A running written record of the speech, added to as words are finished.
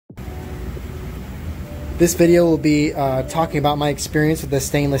This video will be talking about my experience with this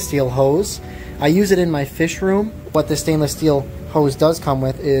stainless steel hose. I use it in my fish room. What the stainless steel hose does come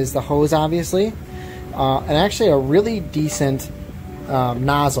with is the hose, obviously, and actually a really decent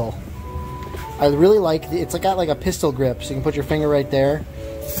nozzle. I really like it's got like a pistol grip, so you can put your finger right there.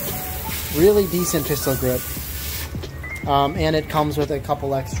 Really decent pistol grip. And it comes with a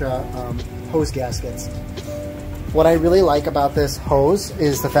couple extra hose gaskets. What I really like about this hose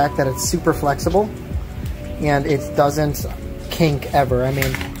is the fact that it's super flexible and it doesn't kink ever. I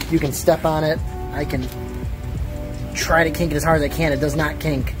mean, you can step on it. I can try to kink it as hard as I can. It does not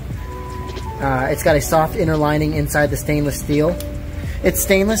kink. It's got a soft inner lining inside the stainless steel. It's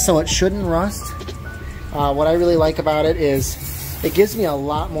stainless, so it shouldn't rust. What I really like about it is it gives me a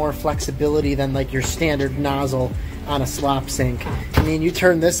lot more flexibility than like your standard nozzle on a slop sink. I mean, you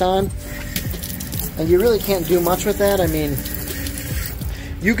turn this on and you really can't do much with that. I mean,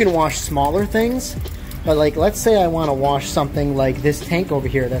 you can wash smaller things, but like, let's say I want to wash something like this tank over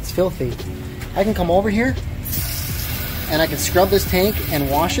here that's filthy. I can come over here and I can scrub this tank and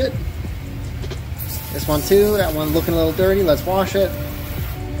wash it. This one too, that one looking a little dirty, let's wash it.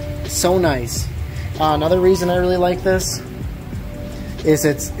 So nice. Another reason I really like this is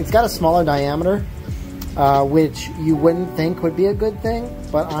it's got a smaller diameter, which you wouldn't think would be a good thing,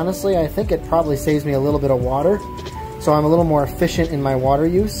 but honestly I think it probably saves me a little bit of water, so I'm a little more efficient in my water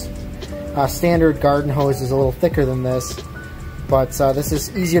use. Standard garden hose is a little thicker than this, but this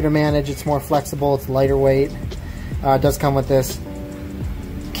is easier to manage, it's more flexible, it's lighter weight. It does come with this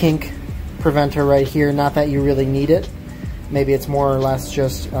kink preventer right here, not that you really need it. Maybe it's more or less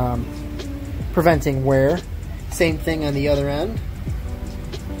just preventing wear. Same thing on the other end.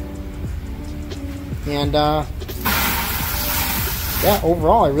 And yeah,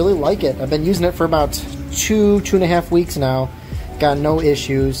 overall I really like it. I've been using it for about two and a half weeks now. Got no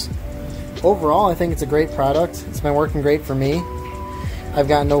issues. Overall, I think it's a great product. It's been working great for me. I've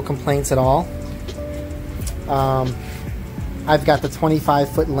got no complaints at all. I've got the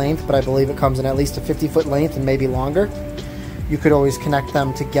 25-foot length, but I believe it comes in at least a 50-foot length and maybe longer. You could always connect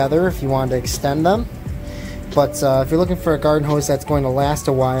them together if you wanted to extend them. But if you're looking for a garden hose that's going to last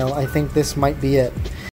a while, I think this might be it.